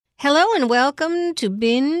Hello and welcome to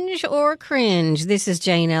Binge or Cringe. This is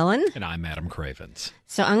Jane Ellen. And I'm Adam Cravens.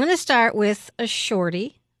 So I'm going to start with a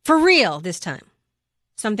shorty. For real this time.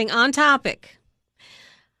 Something on topic.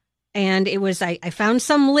 And it was, I found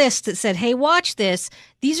some list that said, hey, watch this.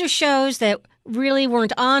 These are shows that really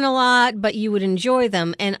weren't on a lot, but you would enjoy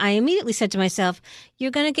them. And I immediately said to myself,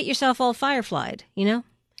 you're going to get yourself all fireflied, you know?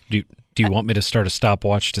 Do you want me to start a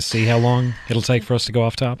stopwatch to see how long it'll take for us to go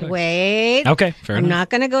off topic? Wait. Okay, fair enough. I'm not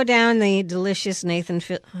going to go down the delicious Nathan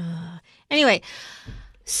Anyway,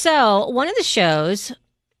 so one of the shows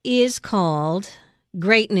is called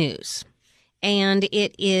Great News. And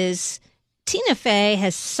it is, Tina Fey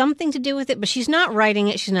has something to do with it, but she's not writing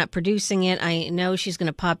it. She's not producing it. I know she's going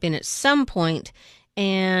to pop in at some point.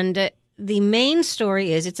 And the main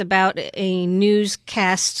story is it's about a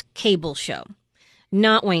newscast cable show.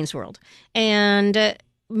 Not Wayne's World. And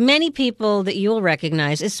many people that you'll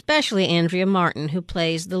recognize, especially Andrea Martin, who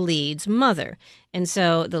plays the lead's mother. And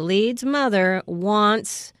so the lead's mother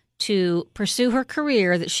wants to pursue her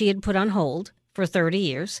career that she had put on hold for 30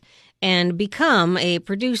 years and become a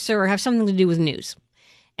producer or have something to do with news.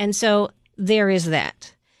 And so there is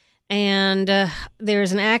that. And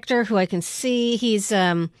there's an actor who I can see. He's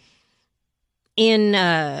in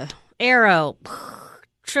Arrow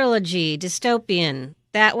Trilogy, Dystopian.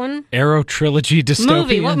 That one? Arrow Trilogy, Dystopian?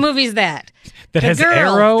 Movie. What movie is that? That has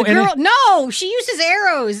Arrow in it? No, she uses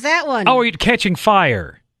arrows. That one. Oh, you're Catching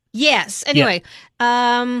Fire. Yes. Anyway,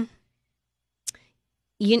 No,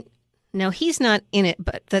 he's not in it,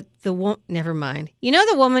 but never mind. You know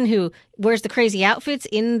the woman who wears the crazy outfits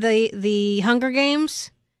in the Hunger Games?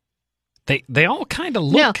 They all kind of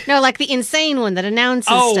look... No, like the insane one that announces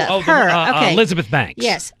stuff. Her. Okay. Elizabeth Banks.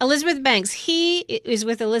 Yes, Elizabeth Banks. He is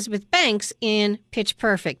with Elizabeth Banks in Pitch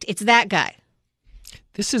Perfect. It's that guy.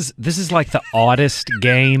 This is like the oddest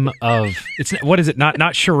game of... What is it?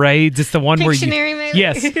 Not charades. It's the one Pictionary, where maybe?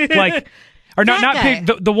 Yes, like... Or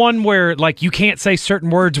the one where like you can't say certain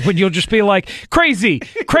words when you'll just be like crazy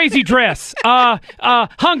dress,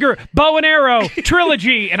 hunger, bow and arrow,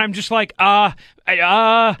 trilogy, and I'm just like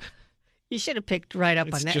You should have picked right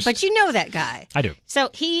up on that. But you know that guy. I do. So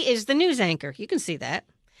he is the news anchor. You can see that.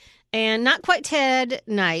 And not quite Ted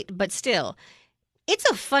Knight, but still. It's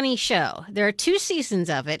a funny show. There are 2 seasons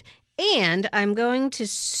of it. And I'm going to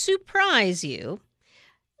surprise you.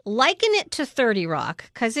 Liken it to 30 Rock,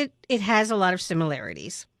 because it has a lot of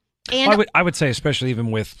similarities. And I would say, especially even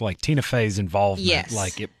with like Tina Fey's involvement, yes.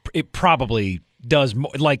 Like it probably does more,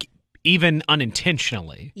 like even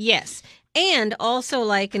unintentionally. Yes. And also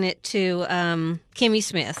liken it to Kimmy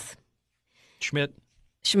Smith.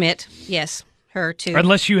 Schmidt, yes. Her too.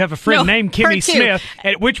 Unless you have a friend named Kimmy Smith,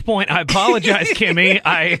 at which point I apologize, Kimmy.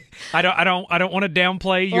 I don't want to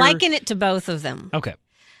downplay your... Liken it to both of them. Okay.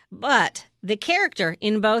 But the character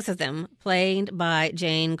in both of them, played by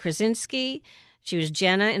Jane Krasinski, she was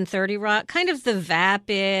Jenna in 30 Rock, kind of the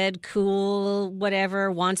vapid, cool, whatever,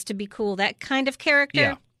 wants to be cool, that kind of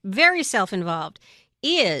character, very self-involved,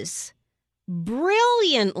 is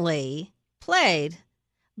brilliantly played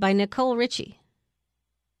by Nicole Richie.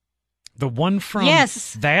 The one from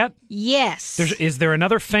that? Yes. Is there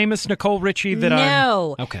another famous Nicole Richie that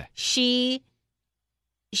No. Okay.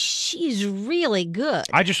 She's really good.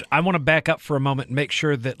 I want to back up for a moment and make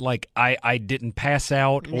sure that like I didn't pass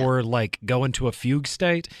out or like go into a fugue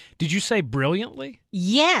state. Did you say brilliantly?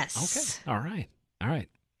 Yes. Okay. All right.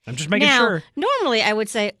 I'm just making sure. Normally I would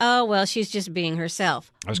say, oh, well, she's just being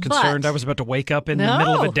herself. I was concerned I was about to wake up in the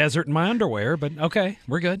middle of a desert in my underwear, but okay,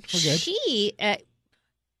 we're good. She,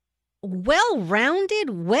 well-rounded,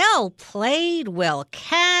 well-played,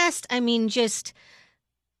 well-cast. I mean, just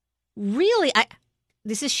really,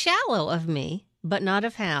 this is shallow of me, but not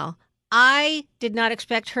of Hal. I did not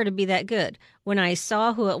expect her to be that good. When I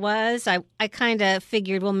saw who it was, I kind of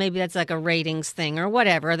figured, well, maybe that's like a ratings thing or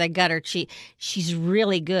whatever. They got her cheap. She's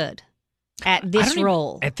really good at this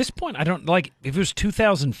role. At this point, I don't like if it was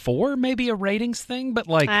 2004, maybe a ratings thing, but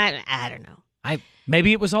like I don't know.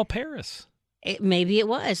 Maybe it was all Paris. Maybe it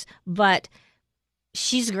was, but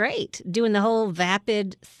she's great doing the whole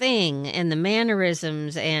vapid thing and the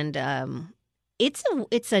mannerisms, and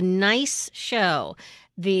it's a nice show.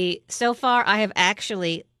 So far, I have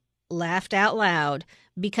actually laughed out loud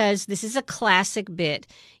because this is a classic bit.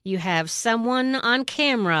 You have someone on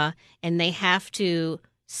camera and they have to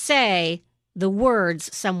say the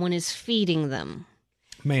words someone is feeding them.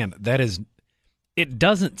 Man, it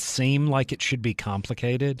doesn't seem like it should be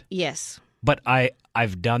complicated. Yes. But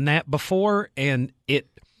I've done that before, and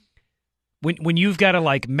when you've got to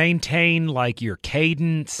like maintain like your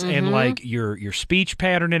cadence and like your speech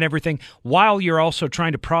pattern and everything, while you're also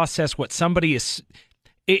trying to process what somebody is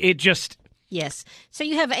it just... Yes. So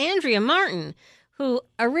you have Andrea Martin, who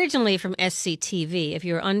originally from SCTV. If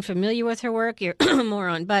you're unfamiliar with her work, you're a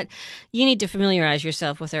moron, but you need to familiarize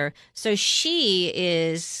yourself with her. So she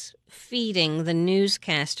is feeding the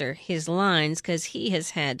newscaster his lines because he has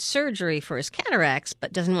had surgery for his cataracts,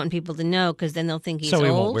 but doesn't want people to know because then they'll think he's old. So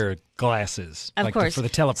he won't wear glasses. Of course. For the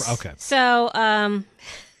teleprompter. Okay. So I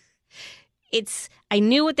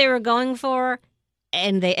knew what they were going for,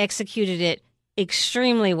 and they executed it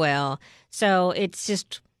extremely well. So it's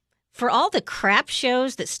just, for all the crap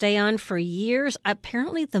shows that stay on for years,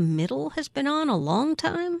 apparently The Middle has been on a long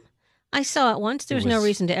time. I saw it once. There's no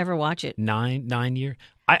reason to ever watch it. 9 years?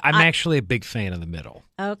 I'm actually a big fan of The Middle.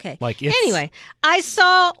 Okay. It's... Anyway, I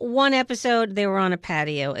saw one episode. They were on a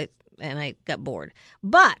patio, and I got bored.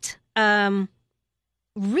 But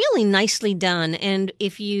really nicely done. And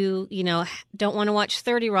if you don't want to watch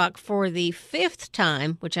 30 Rock for the 5th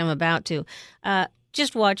time, which I'm about to,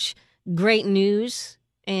 just watch Great News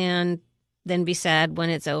and then be sad when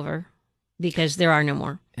it's over because there are no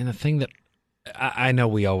more. And the thing that I know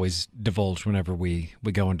we always divulge whenever we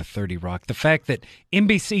go into 30 Rock, the fact that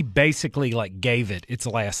NBC basically gave it its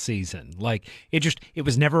last season. It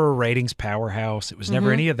was never a ratings powerhouse. It was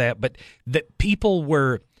never any of that, but that people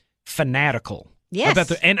were fanatical. Yes.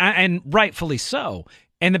 About and rightfully so.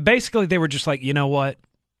 And basically they were just like, you know what?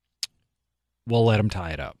 We'll let them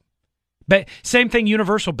tie it up. But same thing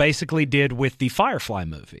Universal basically did with the Firefly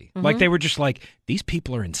movie. They were just like, these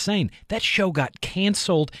people are insane. That show got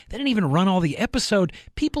canceled. They didn't even run all the episode.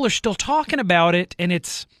 People are still talking about it, and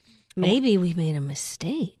it's... Maybe we made a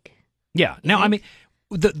mistake. Yeah. Now, I mean,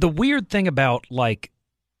 the weird thing about,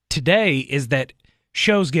 today is that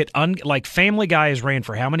shows get... Family Guy has ran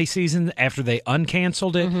for how many seasons after they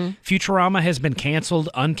uncanceled it? Futurama has been canceled,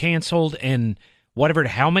 uncanceled, and whatever,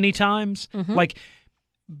 how many times?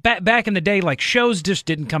 Back in the day, shows just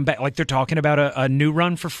didn't come back. They're talking about a new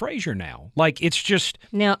run for Frasier now. It's just...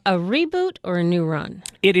 Now, a reboot or a new run?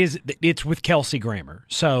 It's with Kelsey Grammer.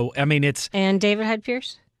 So, I mean, it's... And David Hyde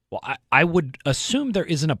Pierce? Well, I would assume there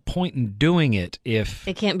isn't a point in doing it if...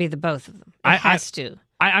 It can't be the both of them. It has to.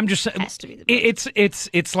 I'm just saying... It has to be the both.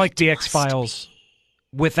 It's like the X-Files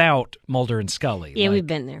without Mulder and Scully. Yeah, we've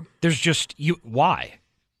been there. There's just... Why?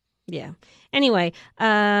 Yeah. Anyway,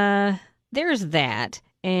 there's that.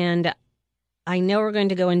 And I know we're going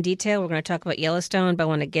to go in detail. We're going to talk about Yellowstone, but I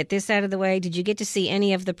want to get this out of the way. Did you get to see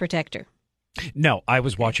any of The Protector? No, I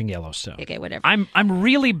was watching Yellowstone. Okay, whatever. I'm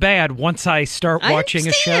really bad once I start watching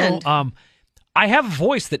a show. I have a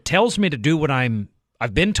voice that tells me to do what I've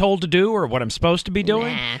been told to do or what I'm supposed to be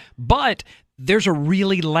doing. Nah. But there's a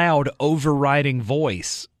really loud overriding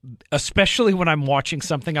voice, especially when I'm watching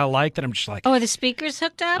something I like, that I'm just like... Oh, are the speakers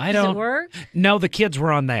hooked up? Does it work? No, the kids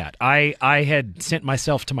were on that. I had sent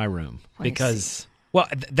myself to my room because... Well,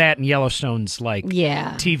 that and Yellowstone's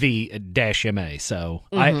TV-MA. So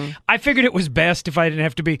I figured it was best if I didn't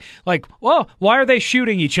have to be like, well, why are they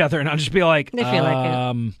shooting each other? And I'll just be like, they feel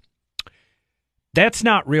like it. That's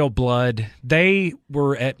not real blood. They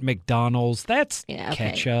were at McDonald's. That's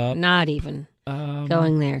ketchup. Not even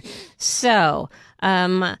going there. So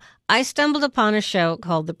I stumbled upon a show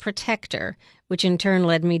called The Protector, which in turn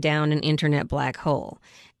led me down an internet black hole.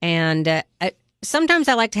 And sometimes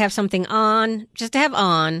I like to have something on, just to have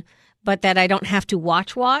on, but that I don't have to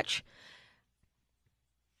watch.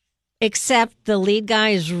 Except the lead guy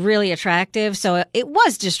is really attractive, so it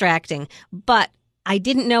was distracting. But I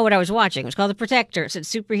didn't know what I was watching. It was called The Protector. It said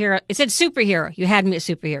superhero. You had me at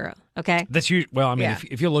superhero, okay? That's you. Well, I mean,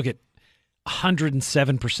 if you look at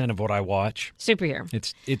 107% of what I watch,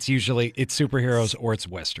 superhero. It's usually superheroes or it's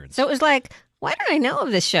westerns. So it was like, why don't I know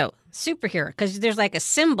of this show? Superhero, because there's a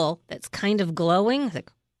symbol that's kind of glowing.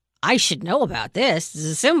 I should know about this. This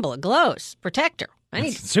is a symbol. It glows. Protector.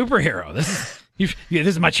 Superhero. This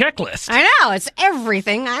is my checklist. I know. It's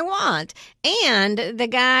everything I want. And the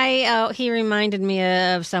guy, he reminded me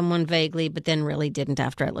of someone vaguely, but then really didn't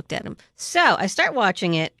after I looked at him. So I start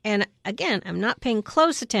watching it, and again, I'm not paying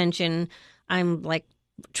close attention. I'm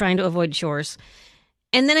trying to avoid chores.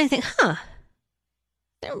 And then I think,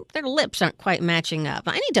 their lips aren't quite matching up.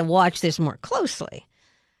 I need to watch this more closely.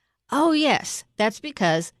 Oh, yes. That's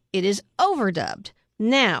because it is overdubbed.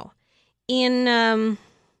 Now, in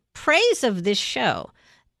praise of this show,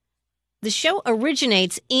 the show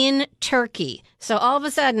originates in Turkey. So all of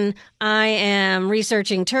a sudden, I am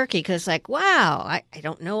researching Turkey because wow, I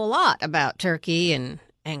don't know a lot about Turkey and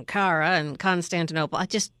Ankara and Constantinople. I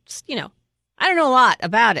just, I don't know a lot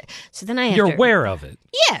about it. So then You're aware of it.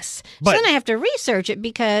 Yes. So then I have to research it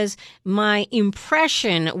because my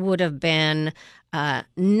impression would have been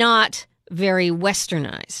not very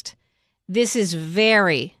westernized. this is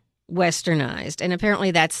very westernized, and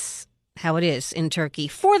apparently that's how it is in Turkey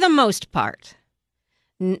for the most part,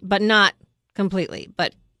 but not completely.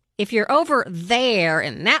 But if you're over there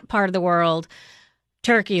in that part of the world,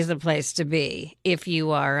 Turkey is the place to be if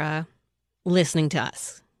you are listening to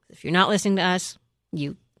us. If you're not listening to us,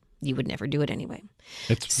 you would never do it anyway.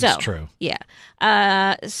 It's true. Yeah.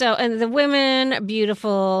 And the women,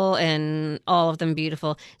 beautiful, and all of them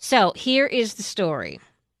beautiful. So here is the story.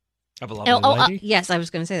 Of a lovely lady? Yes, I was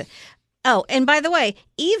going to say that. Oh, and by the way,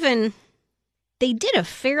 even they did a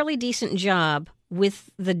fairly decent job with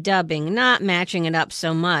the dubbing, not matching it up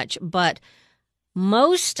so much, but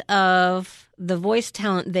most of the voice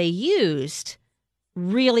talent they used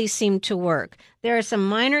really seemed to work. There are some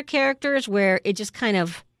minor characters where it just kind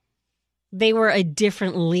of, they were a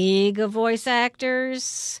different league of voice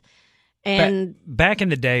actors. And back in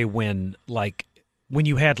the day when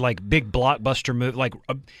you had like big blockbuster movies, like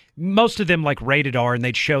most of them like rated R, and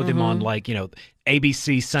they'd show them on like,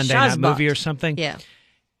 ABC Sunday Night Movie or something. Yeah.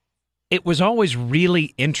 It was always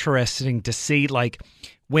really interesting to see, like,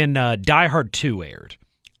 when Die Hard 2 aired.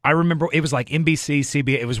 I remember it was like NBC,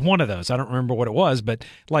 CBS. It was one of those. I don't remember what it was, but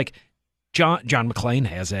like John McClane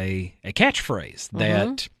has a catchphrase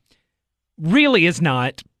that really is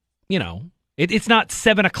not, it's not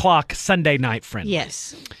 7 o'clock Sunday night friendly.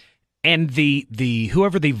 Yes. And the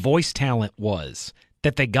whoever the voice talent was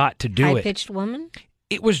that they got to do it. High-pitched woman?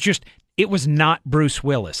 It was not Bruce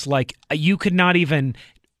Willis. Like, you could not even,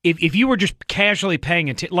 if you were just casually paying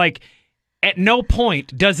attention, like, at no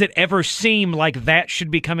point does it ever seem like that should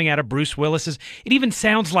be coming out of Bruce Willis's. It even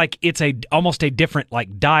sounds like it's almost a different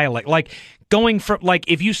like dialect. Like going from, like,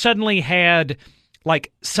 if you suddenly had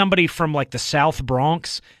like somebody from like the South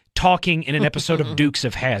Bronx talking in an episode of Dukes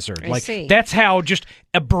of Hazzard. Like, that's how just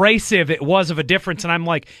abrasive it was of a difference. And I'm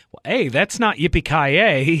like, well, A, that's not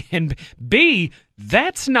Yippee-Ki-Yay, and B,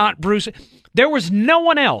 that's not Bruce. There was no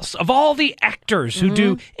one else of all the actors who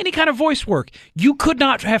do any kind of voice work. You could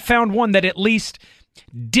not have found one that at least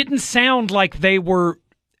didn't sound like they were.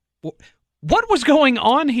 What was going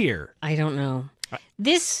on here? I don't know.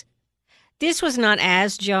 This was not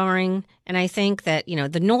as jarring, and I think that,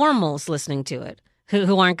 the normals listening to it,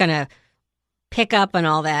 who aren't going to pick up on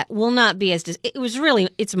all that, will not be as...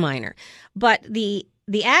 It's minor. But the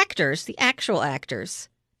actors, the actual actors,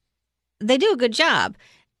 they do a good job.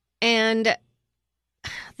 And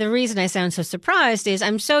the reason I sound so surprised is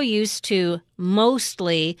I'm so used to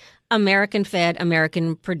mostly American-fed,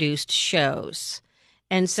 American-produced shows.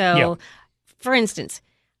 And so, for instance,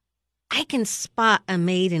 I can spot a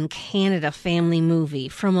made-in-Canada family movie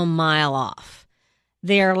from a mile off.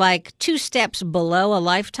 They're like 2 steps below a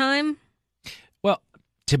Lifetime. Well,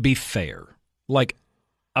 to be fair, like,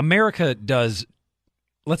 America does,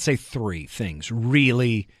 let's say, 3 things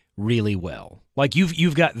really, really well. Like,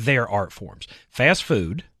 you've got their art forms. Fast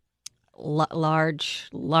food. Large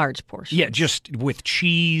portions. Yeah, just with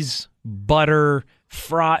cheese, butter,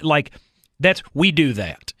 like, we do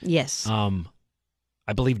that. Yes.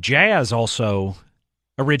 I believe jazz also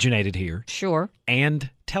originated here. Sure. And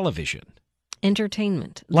television.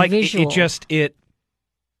 Entertainment. Like, visual.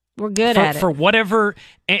 We're good at it. For whatever,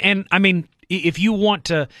 and I mean, if you want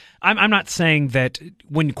to, I'm not saying that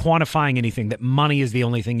when quantifying anything that money is the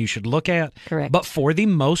only thing you should look at. Correct. But for the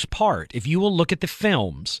most part, if you will look at the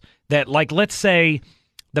films that, like, let's say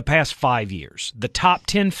the past 5 years, the top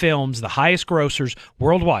 10 films, the highest grossers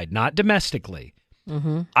worldwide, not domestically,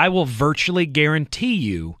 I will virtually guarantee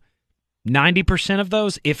you 90% of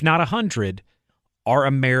those, if not 100, are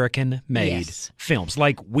American-made films.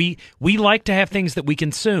 Like, we like to have things that we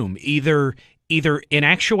consume, either in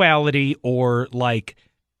actuality or like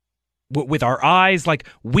with our eyes. Like,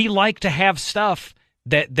 we like to have stuff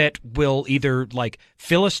that will either like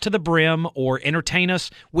fill us to the brim or entertain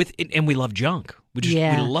us with, and we love junk.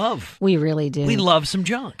 We really do. We love some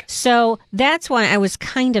junk. So that's why I was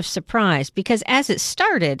kind of surprised, because as it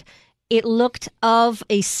started, it looked of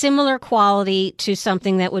a similar quality to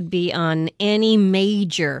something that would be on any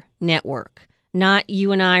major network, not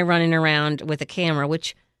you and I running around with a camera,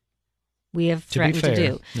 which we have threatened to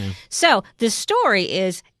do. Yeah. So the story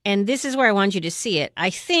is, and this is where I want you to see it, I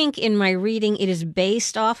think in my reading it is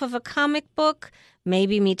based off of a comic book,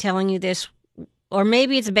 maybe me telling you this, or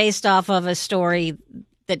maybe it's based off of a story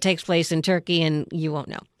that takes place in Turkey and you won't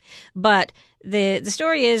know. But the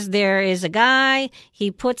story is, there is a guy,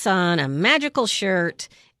 he puts on a magical shirt,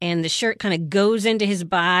 and the shirt kind of goes into his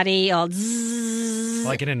body, all zzz.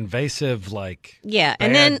 Like an invasive, like, yeah, bad,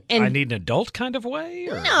 and then I need an adult kind of way?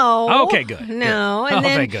 Or? No. Oh, okay, good. No. Good. And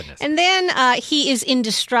then, thank goodness. And then he is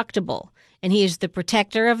indestructible. and he is the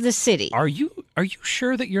protector of the city. Are you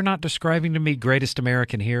sure that you're not describing to me Greatest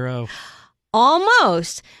American Hero?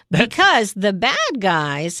 Almost, because the bad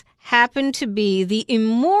guys happen to be the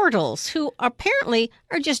Immortals, who apparently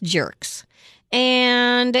are just jerks.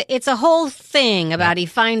 And it's a whole thing about he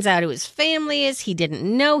finds out who his family is. He didn't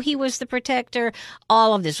know he was the protector.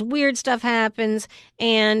 All of this weird stuff happens.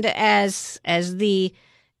 And as the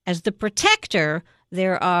protector,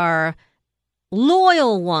 there are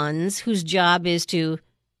loyal ones whose job is to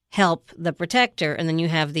help the protector. And then you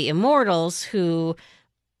have the Immortals who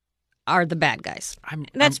are the bad guys.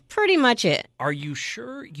 That's pretty much it. Are you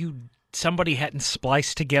sure somebody hadn't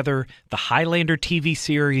spliced together the Highlander TV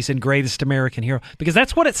series and Greatest American Hero? Because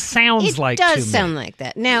that's what it sounds like to me. It does sound like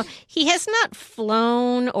that. Now, he has not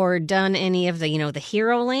flown or done any of the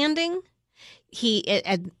hero landing.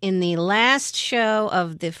 In the last show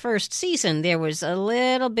of the first season, there was a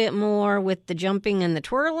little bit more with the jumping and the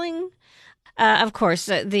twirling. Of course,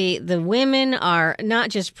 the women are not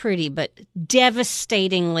just pretty, but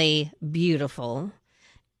devastatingly beautiful.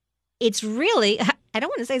 It's really, I don't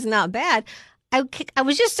want to say it's not bad. I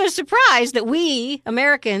was just so surprised that we,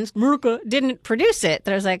 Americans, didn't produce it.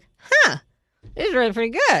 That I was like, this is really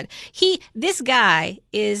pretty good. This guy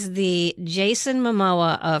is the Jason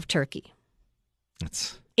Momoa of Turkey.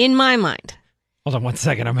 In my mind. Hold on one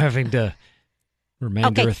second. I'm having to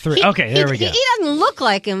remember through. Okay, there we go. He doesn't look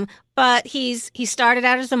like him, but he started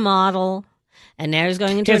out as a model, and now he's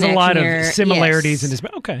going into an actor. He has a lot of similarities in his.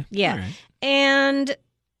 Okay. Yeah. Right. And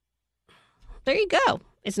there you go.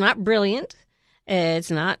 It's not brilliant.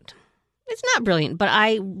 It's not brilliant, but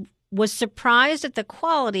I was surprised at the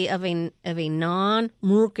quality of a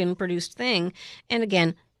non-American produced thing, and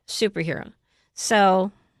again, superhero.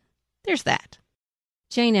 So there's that.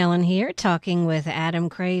 Jane Ellen here, talking with Adam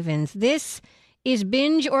Cravens. This is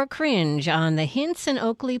Binge or Cringe on the Hinson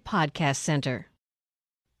Oakley Podcast Center.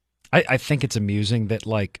 I think it's amusing that,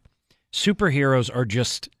 like, superheroes are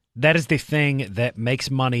just, that is the thing that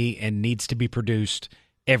makes money and needs to be produced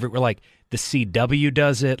everywhere. Like, the CW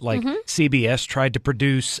does it. Like, CBS tried to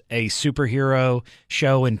produce a superhero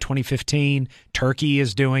show in 2015. Turkey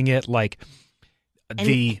is doing it. Like,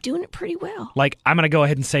 and doing it pretty well. Like, I'm going to go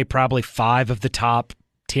ahead and say probably 5 of the top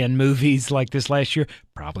 10 movies like this last year,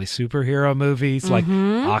 probably superhero movies. Like,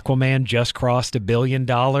 Aquaman just crossed $1 billion.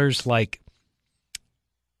 Like,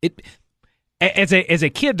 it, as a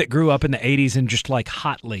kid that grew up in the 80s and just like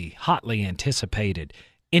hotly anticipated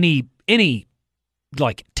any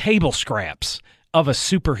like table scraps of a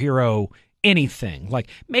superhero anything. Like,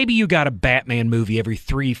 maybe you got a Batman movie every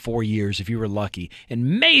 3-4 years if you were lucky,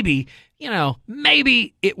 and maybe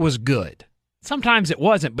it was good. Sometimes it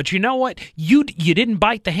wasn't, but you know what? You didn't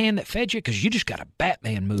bite the hand that fed you because you just got a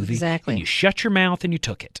Batman movie. Exactly. And you shut your mouth and you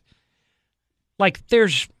took it. Like,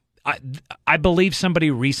 I believe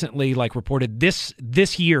somebody recently reported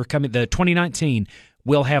this year, coming the 2019,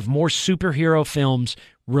 will have more superhero films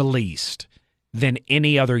released than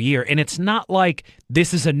any other year. And it's not like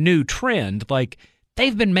this is a new trend. Like,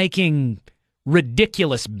 they've been making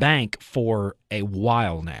ridiculous bank for a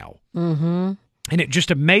while now. Mm-hmm. And it just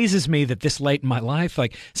amazes me that this late in my life,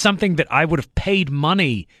 like, something that I would have paid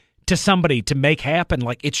money to somebody to make happen,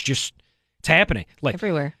 like, it's happening. Like,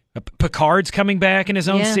 everywhere. Picard's coming back in his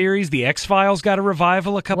own series. The X-Files got a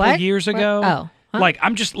revival a couple of years ago. Oh. Huh? Like,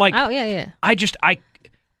 I'm just like... Oh, yeah.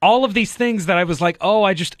 All of these things that I was like, oh,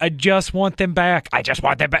 I just want them back. I just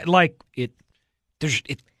want them back. Like, it's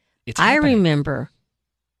I happening. remember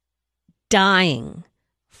dying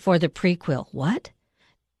for the prequel. What?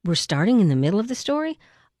 We're starting in the middle of the story?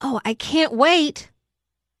 Oh, I can't wait.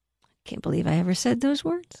 Can't believe I ever said those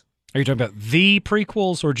words. Are you talking about the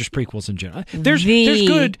prequels or just prequels in general? There's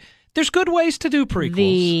good ways to do prequels.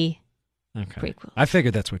 The prequels. I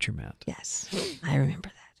figured that's what you meant. Yes, I remember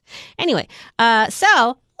that. Anyway,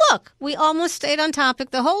 so look, we almost stayed on topic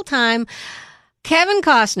the whole time. Kevin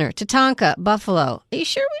Costner, Tatanka, Buffalo. Are you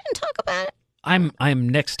sure we didn't talk about it? I'm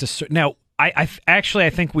next to now. I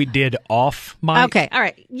think we did off mic. Okay, all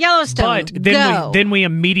right. Yellowstone, but then we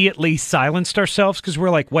immediately silenced ourselves because we're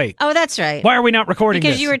like, wait. Oh, that's right. Why are we not recording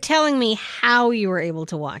because this? You were telling me how you were able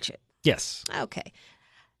to watch it. Yes. Okay.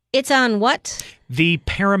 It's on what? The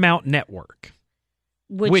Paramount Network.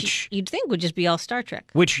 Which you'd think would just be all Star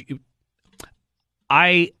Trek.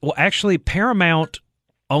 Actually, Paramount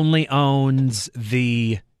only owns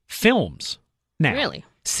the films now. Really?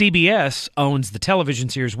 CBS owns the television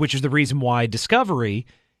series, which is the reason why Discovery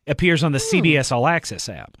appears on the CBS All Access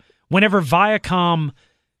app. Whenever Viacom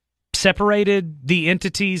separated the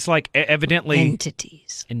entities, like evidently...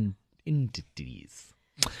 Entities.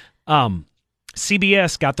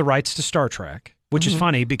 CBS got the rights to Star Trek, which is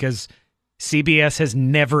funny because CBS has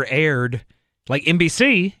never aired. Like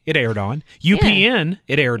NBC, it aired on. UPN,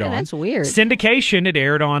 it aired on. That's weird. Syndication, it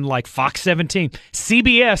aired on like Fox 17.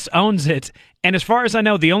 CBS owns it. And as far as I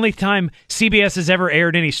know, the only time CBS has ever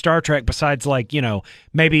aired any Star Trek besides like,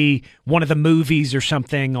 maybe one of the movies or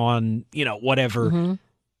something on, whatever,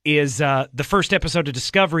 is the first episode of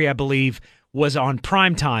Discovery, I believe, was on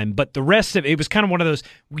primetime. But the rest of it was kind of one of those,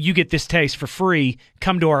 you get this taste for free,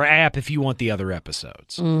 come to our app if you want the other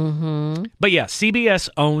episodes. Mm-hmm. But yeah, CBS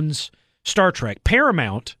owns Star Trek.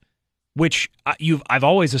 Paramount, which I've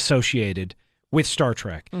always associated with Star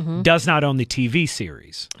Trek, does not own the TV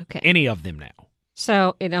series. Okay. Any of them now.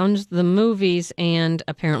 So it owns the movies and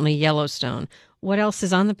apparently Yellowstone. What else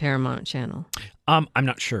is on the Paramount channel? I'm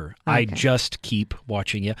not sure. Okay. I just keep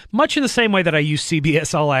watching it. Much in the same way that I use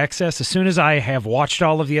CBS All Access. As soon as I have watched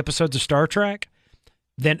all of the episodes of Star Trek,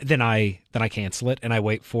 then I cancel it and I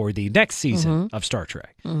wait for the next season of Star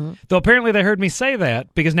Trek. Though apparently they heard me say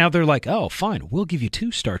that because now they're like, oh, fine, we'll give you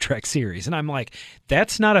 2 Star Trek series. And I'm like,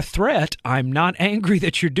 that's not a threat. I'm not angry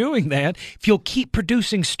that you're doing that. If you'll keep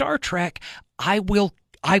producing Star Trek, I will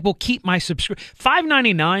keep my subscription.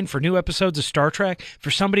 $5.99 for new episodes of Star Trek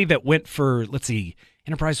for somebody that went for, let's see,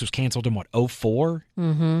 Enterprise was canceled in, 2004?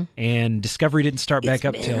 And Discovery didn't start back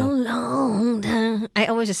up till... a long time. I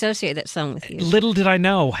always associate that song with you. Little did I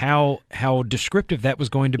know how descriptive that was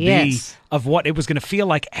going to be of what it was going to feel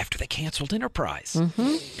like after they canceled Enterprise.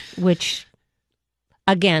 Which,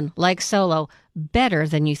 again, like Solo, better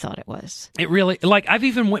than you thought it was. It really... Like, I've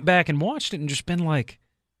even went back and watched it and just been like,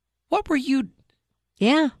 what were you...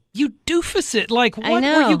 Yeah. You doofus it. Like, what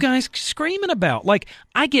were you guys screaming about? Like,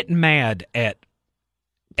 I get mad at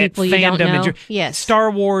people you fandom don't know. and Yes. Star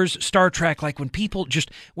Wars, Star Trek, like when people just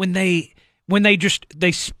when they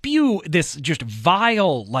spew this just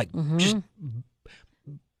vile, like just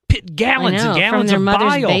gallons and gallons from their of mother's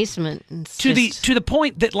bile basement to the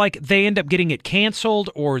point that like they end up getting it canceled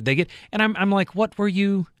or they get and I'm like, what were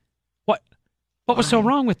you what was so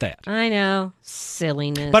wrong with that? I know,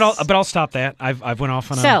 silliness. But I'll stop that. I've went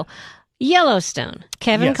off on so Yellowstone,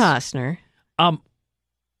 Kevin Yes. Costner.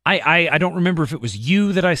 I don't remember if it was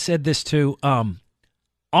you that I said this to.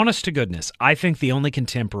 Honest to goodness, I think the only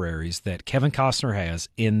contemporaries that Kevin Costner has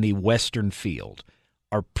in the Western field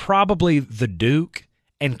are probably The Duke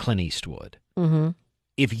and Clint Eastwood.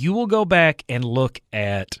 If you will go back and look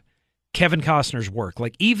at Kevin Costner's work,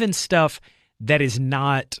 like even stuff that is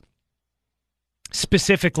not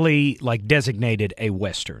specifically like designated a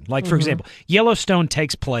Western, like for example, Yellowstone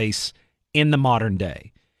takes place in the modern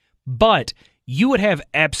day, but you would have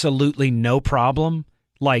absolutely no problem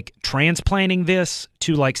like transplanting this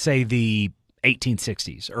to like say the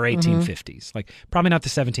 1860s or 1850s, like probably not the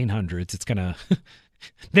 1700s. It's gonna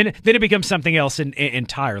then it becomes something else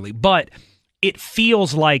entirely. But it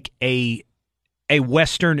feels like a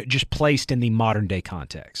Western just placed in the modern day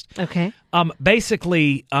context. Okay.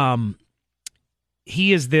 Basically,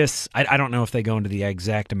 he is this. I don't know if they go into the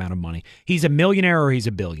exact amount of money. He's a millionaire or he's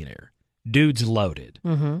a billionaire. Dude's loaded.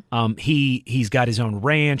 He's got his own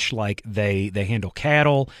ranch. Like they handle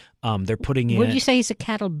cattle. They're putting in. Would you say he's a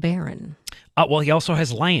cattle baron? Well, he also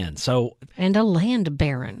has land. And a land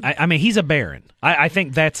baron. I mean, he's a baron. I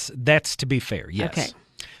think that's to be fair. Yes.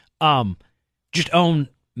 Okay. Just own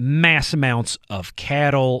mass amounts of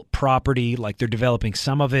cattle property. Like they're developing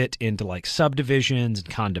some of it into like subdivisions and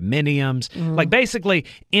condominiums. Like basically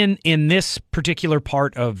in this particular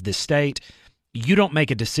part of the state, you don't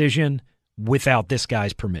make a decision without this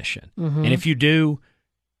guy's permission. And if you do,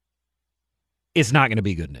 it's not going to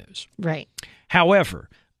be good news. Right. However,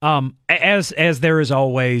 as there is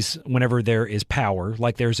always whenever there is power,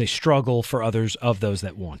 like there's a struggle for others of those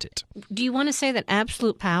that want it. Do you want to say that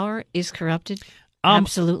absolute power is corrupted?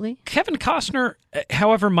 Absolutely. Kevin Costner,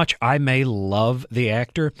 however much I may love the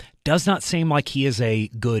actor, does not seem like he is a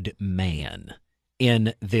good man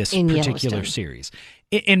in this particular series.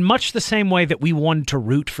 In much the same way that we wanted to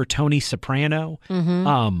root for Tony Soprano,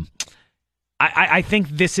 I think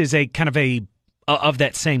this is a kind of of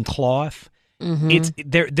that same cloth.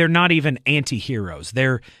 They're not even anti-heroes.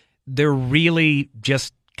 They're really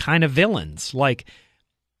just kind of villains. Like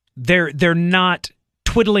they're not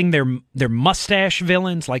twiddling their mustache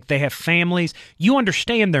villains. Like they have families. You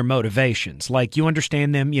understand their motivations. Like you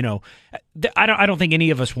understand them. You know, I don't think any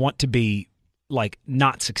of us want to be like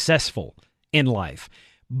not successful in life.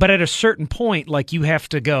 But at a certain point, like you have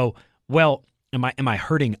to go, well, am I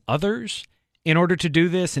hurting others in order to do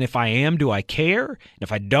this? And if I am, do I care? And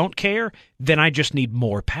if I don't care, then I just need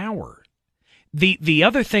more power. The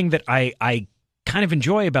other thing that I kind of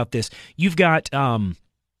enjoy about this, you've got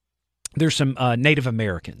there's some Native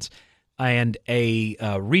Americans and a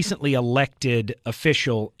recently elected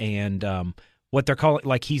official, and what they're calling,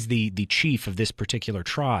 like he's the chief of this particular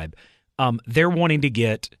tribe. They're wanting to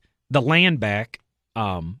get the land back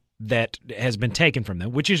that has been taken from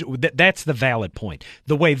them, which is that's the valid point.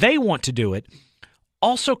 The way they want to do it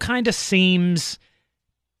also kind of seems,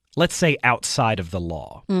 let's say, outside of the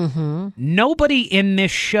law. Mm-hmm. Nobody in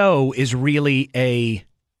this show is really a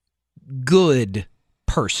good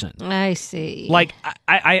person. I see. Like,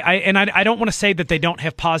 I don't want to say that they don't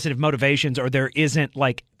have positive motivations or there isn't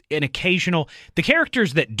like an occasional. The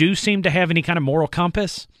characters that do seem to have any kind of moral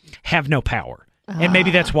compass have no power, and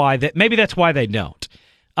maybe that's why they don't.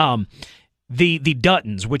 The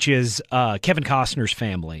Duttons, which is Kevin Costner's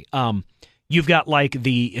family. You've got like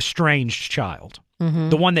the estranged child,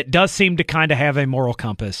 the one that does seem to kind of have a moral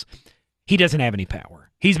compass. He doesn't have any power.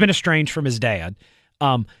 He's been estranged from his dad.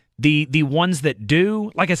 The ones that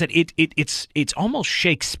do, like I said, it's almost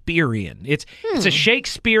Shakespearean. It's a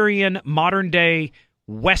Shakespearean modern day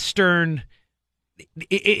Western.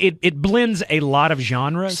 It blends a lot of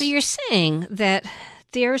genres. So you're saying that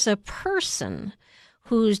there's a person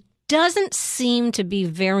who doesn't seem to be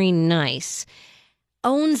very nice,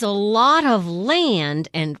 owns a lot of land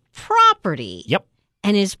and property. Yep.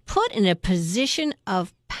 And is put in a position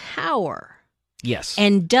of power. Yes.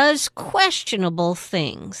 And does questionable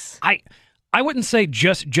things. I wouldn't say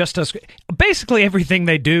just us. Basically, everything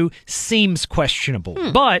they do seems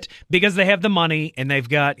questionable. But because they have the money and they've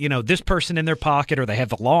got, this person in their pocket, or they have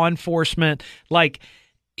the law enforcement, like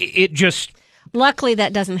it just. Luckily,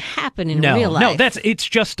 that doesn't happen in real life. No, it's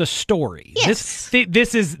just a story. Yes.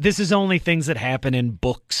 This is only things that happen in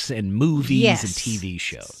books and movies and TV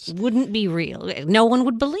shows. Wouldn't be real. No one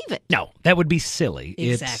would believe it. No, that would be silly.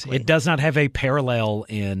 Exactly. It does not have a parallel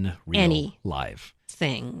in real life.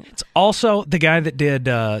 Thing. It's also the guy that did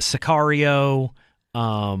Sicario.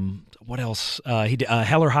 What else? He did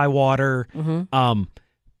Hell or High Water. Mm-hmm.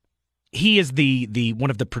 He is the one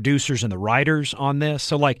of the producers and the writers on this.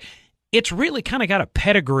 So like, it's really kind of got a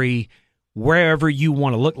pedigree wherever you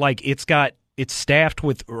want to look. Like it's staffed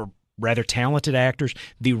with rather talented actors.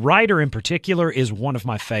 The writer in particular is one of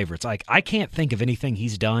my favorites. Like I can't think of anything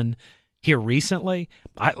he's done here recently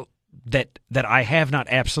that I have not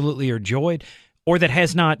absolutely enjoyed, or that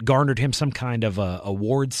has not garnered him some kind of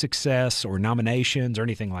award success or nominations or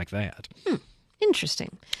anything like that.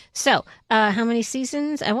 Interesting. So, how many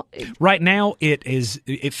seasons? Right now,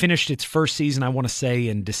 it finished its first season, I want to say,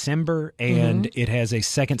 in December, and it has a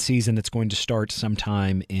second season that's going to start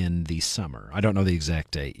sometime in the summer. I don't know the exact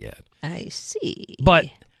date yet. I see. But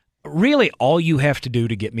really, all you have to do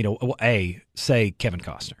to get me to, A, say Kevin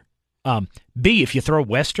Costner. B, if you throw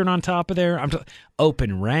Western on top of there,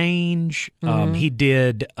 Open Range. He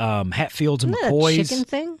did Hatfields and McCoys. That chicken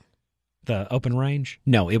thing? The Open Range?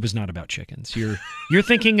 No, it was not about chickens. You're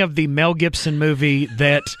thinking of the Mel Gibson movie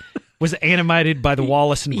that was animated by the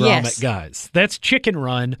Wallace and Gromit guys. That's Chicken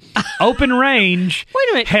Run. Open Range Wait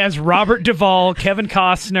a minute. has Robert Duvall, Kevin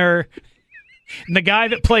Costner, and the guy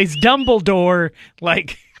that plays Dumbledore.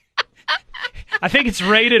 Like, I think it's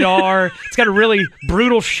rated R. It's got a really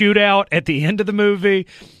brutal shootout at the end of the movie.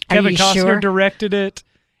 Kevin Costner directed it.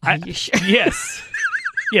 Are you sure? Yes.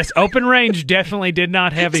 Yes, Open Range definitely did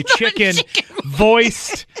not have a chicken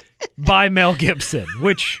voiced by Mel Gibson,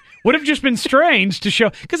 which would have just been strange to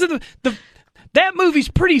show, because of that movie's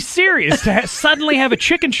pretty serious to suddenly have a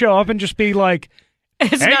chicken show up and just be like, "Hey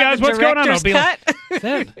guys, what's going on?" I'll be like,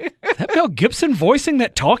 that Mel Gibson voicing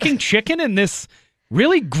that talking chicken in this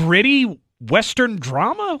really gritty Western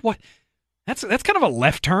drama? What? That's kind of a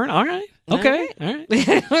left turn. All right. Okay. All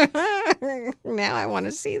right. Now I want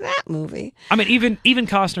to see that movie. I mean, even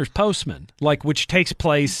Costner's Postman, like, which takes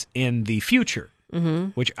place in the future,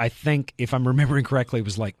 which I think, if I'm remembering correctly,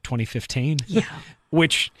 was like 2015. Yeah.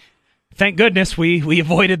 Which, thank goodness, we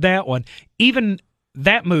avoided that one. Even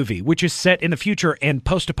that movie, which is set in the future and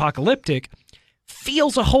post-apocalyptic,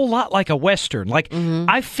 feels a whole lot like a Western. Like,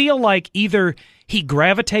 I feel like either he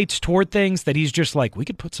gravitates toward things that he's just like, we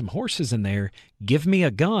could put some horses in there, give me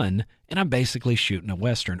a gun, and I'm basically shooting a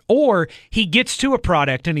Western. Or he gets to a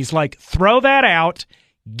product and he's like, throw that out,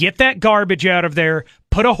 get that garbage out of there,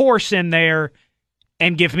 put a horse in there,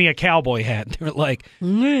 and give me a cowboy hat. And they're like,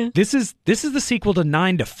 this is the sequel to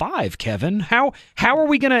 9 to 5, Kevin. How are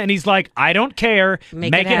we going to? And he's like, I don't care.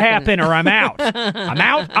 Make it happen or I'm out. I'm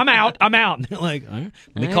out. And they're like, all right,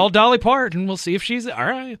 let me call Dolly Parton and we'll see if she's all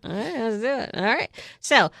right. All right, let's do it. All right.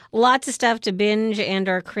 So, lots of stuff to binge and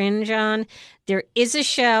or cringe on. There is a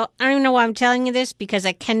show. I don't even know why I'm telling you this, because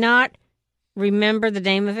I cannot remember the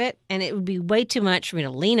name of it, and it would be way too much for me to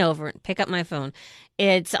lean over and pick up my phone.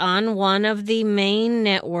 It's on one of the main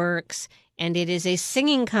networks, and it is a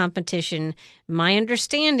singing competition. My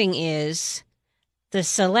understanding is the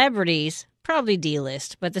celebrities, probably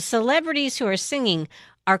D-list, but the celebrities who are singing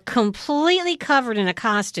are completely covered in a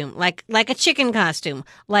costume, like a chicken costume.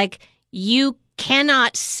 Like you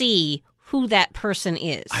cannot see who that person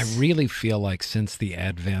is. I really feel like since the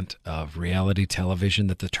advent of reality television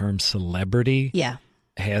that the term celebrity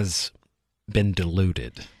has been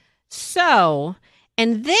diluted. So,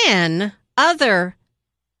 and then other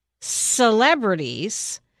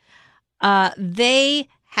celebrities, they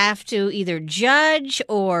have to either judge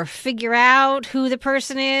or figure out who the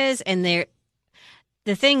person is. And the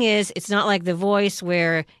thing is, it's not like The Voice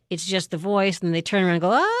where it's just the voice and they turn around and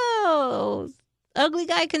go, oh, ugly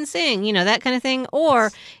guy can sing, that kind of thing. Or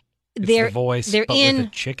they're the voice, they're in with a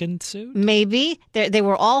chicken suit. Maybe they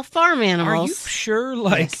were all farm animals. Are you sure?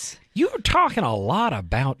 Yes. You were talking a lot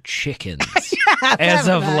about chickens as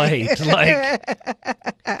of late.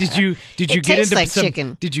 Did you get into like some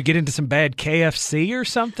chicken. Did you get into some bad KFC or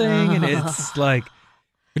something? And it's like,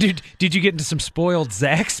 did you get into some spoiled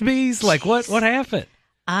Zaxby's? Like what happened?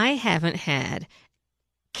 I haven't had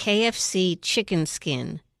KFC chicken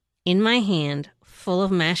skin in my hand, full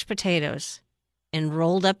of mashed potatoes, and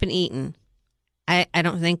rolled up and eaten. I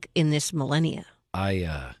don't think in this millennia.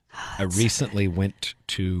 I recently went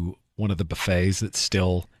to one of the buffets that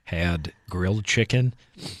still had grilled chicken,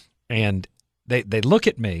 and they look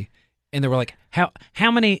at me and they were like, how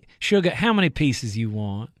many pieces you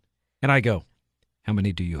want? And I go, how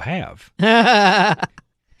many do you have?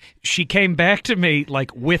 She came back to me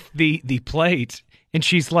like with the plate, and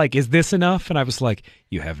she's like, is this enough? And I was like,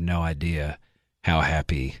 you have no idea how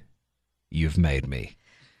happy you've made me.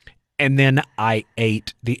 And then I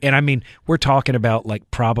ate and I mean, we're talking about like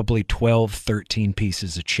probably 12, 13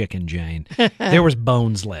 pieces of chicken, Jane. There was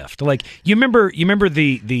bones left. Like, you remember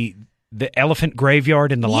the elephant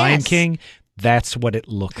graveyard in The Lion King? That's what it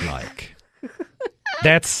looked like.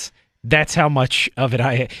 That's how much of it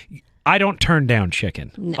I don't turn down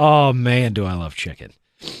chicken. No. Oh man, do I love chicken.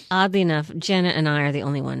 Oddly enough, Jenna and I are the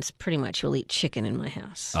only ones pretty much who will eat chicken in my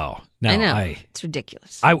house. Oh, no, I know. It's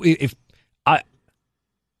ridiculous.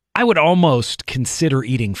 I would almost consider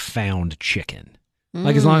eating found chicken.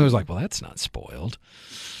 Like, as long as it was like, well, that's not spoiled.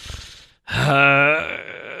 No,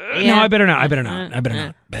 I better not.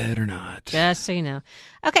 Better not. Just so you know.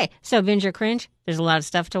 Okay, so Binge or Cringe, there's a lot of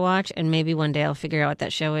stuff to watch, and maybe one day I'll figure out what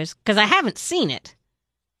that show is, because I haven't seen it.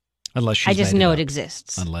 Unless she's I just know it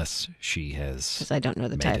exists. Unless she has. Because I don't know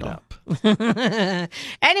the title. It up.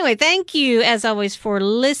 Anyway, thank you, as always, for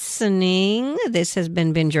listening. This has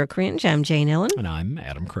been Binge or Cringe. I'm Jane Ellen. And I'm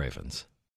Adam Cravens.